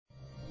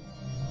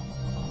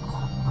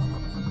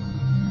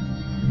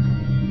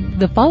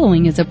The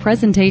following is a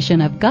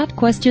presentation of Got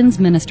Questions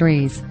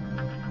Ministries.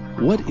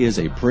 What is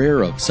a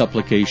prayer of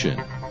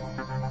supplication?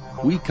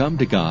 We come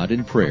to God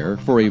in prayer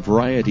for a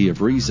variety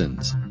of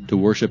reasons: to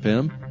worship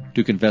Him,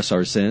 to confess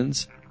our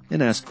sins,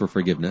 and ask for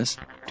forgiveness,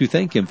 to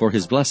thank Him for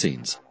His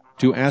blessings,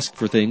 to ask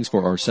for things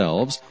for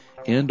ourselves,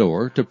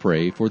 and/or to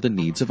pray for the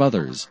needs of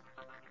others.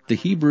 The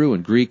Hebrew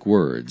and Greek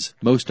words,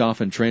 most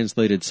often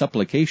translated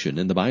supplication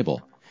in the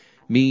Bible,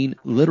 mean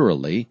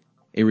literally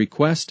a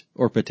request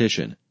or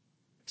petition.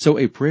 So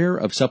a prayer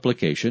of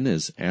supplication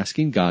is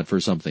asking God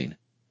for something.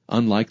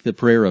 Unlike the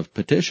prayer of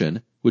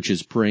petition, which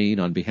is praying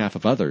on behalf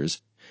of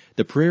others,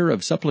 the prayer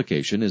of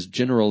supplication is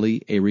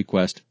generally a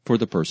request for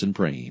the person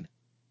praying.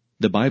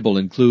 The Bible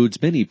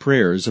includes many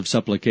prayers of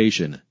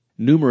supplication.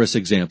 Numerous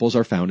examples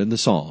are found in the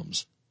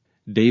Psalms.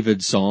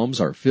 David's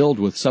Psalms are filled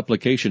with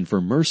supplication for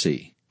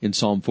mercy in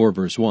Psalm 4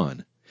 verse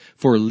 1,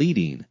 for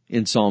leading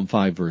in Psalm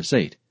 5 verse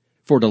 8,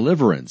 for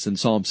deliverance in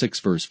Psalm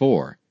 6 verse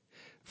 4,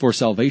 for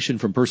salvation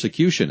from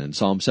persecution in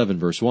Psalm 7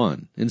 verse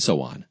 1, and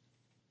so on.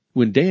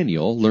 When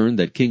Daniel learned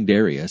that King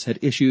Darius had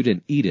issued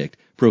an edict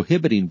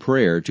prohibiting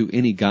prayer to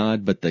any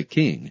god but the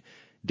king,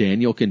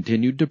 Daniel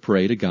continued to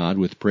pray to God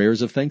with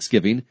prayers of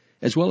thanksgiving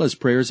as well as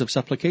prayers of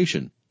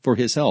supplication for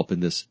his help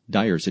in this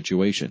dire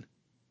situation.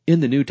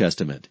 In the New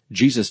Testament,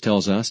 Jesus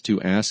tells us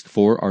to ask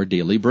for our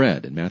daily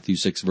bread in Matthew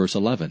 6 verse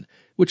 11,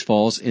 which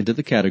falls into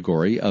the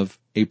category of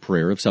a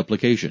prayer of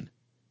supplication.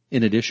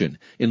 In addition,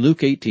 in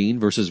Luke 18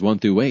 verses 1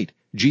 through 8,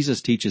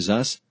 Jesus teaches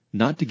us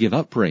not to give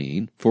up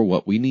praying for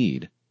what we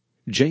need.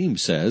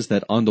 James says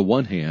that on the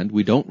one hand,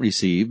 we don't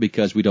receive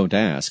because we don't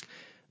ask,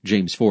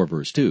 James 4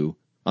 verse 2.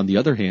 On the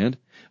other hand,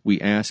 we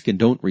ask and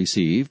don't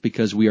receive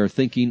because we are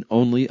thinking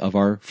only of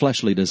our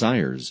fleshly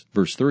desires,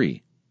 verse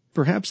 3.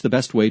 Perhaps the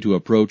best way to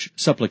approach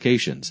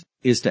supplications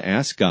is to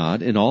ask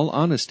God in all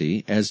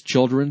honesty as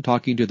children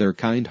talking to their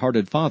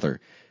kind-hearted Father,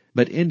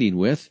 but ending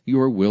with,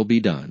 "Your will be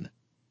done."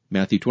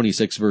 Matthew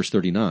 26 verse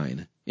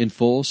 39, in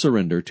full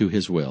surrender to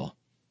His will.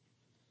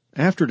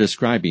 After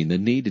describing the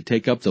need to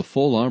take up the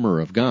full armor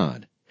of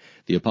God,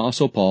 the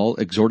Apostle Paul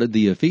exhorted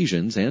the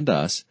Ephesians and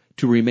us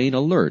to remain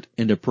alert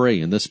and to pray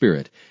in the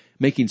Spirit,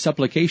 making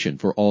supplication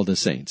for all the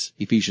saints,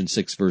 Ephesians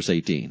 6 verse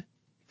 18.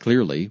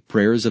 Clearly,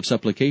 prayers of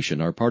supplication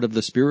are part of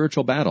the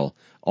spiritual battle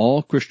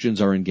all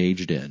Christians are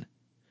engaged in.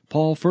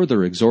 Paul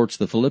further exhorts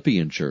the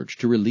Philippian church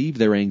to relieve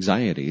their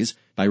anxieties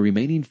by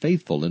remaining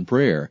faithful in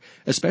prayer,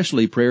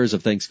 especially prayers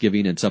of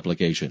thanksgiving and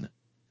supplication.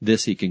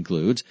 This, he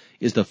concludes,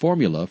 is the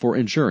formula for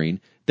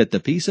ensuring that the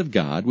peace of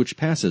God, which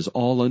passes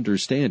all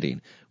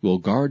understanding, will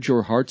guard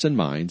your hearts and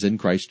minds in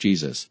Christ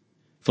Jesus.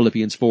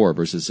 Philippians 4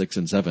 verses 6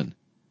 and 7.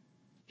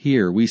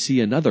 Here we see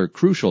another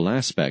crucial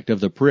aspect of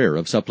the prayer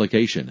of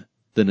supplication,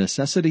 the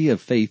necessity of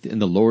faith in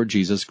the Lord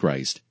Jesus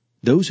Christ.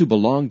 Those who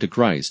belong to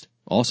Christ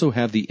also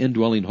have the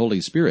indwelling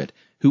Holy Spirit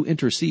who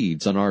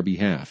intercedes on our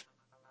behalf.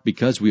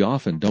 Because we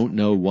often don't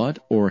know what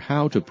or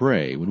how to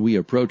pray when we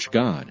approach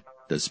God,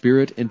 the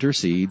Spirit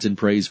intercedes and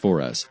prays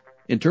for us,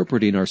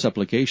 interpreting our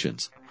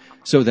supplications,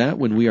 so that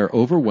when we are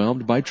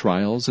overwhelmed by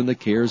trials and the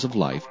cares of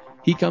life,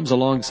 He comes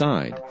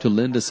alongside to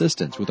lend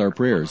assistance with our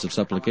prayers of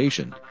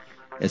supplication,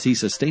 as He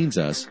sustains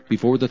us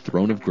before the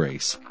throne of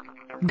grace.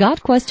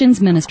 Got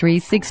Questions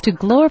Ministries seeks to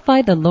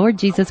glorify the Lord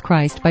Jesus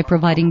Christ by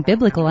providing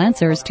biblical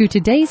answers to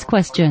today's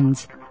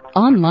questions.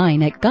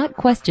 Online at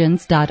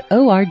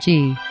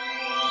gotquestions.org.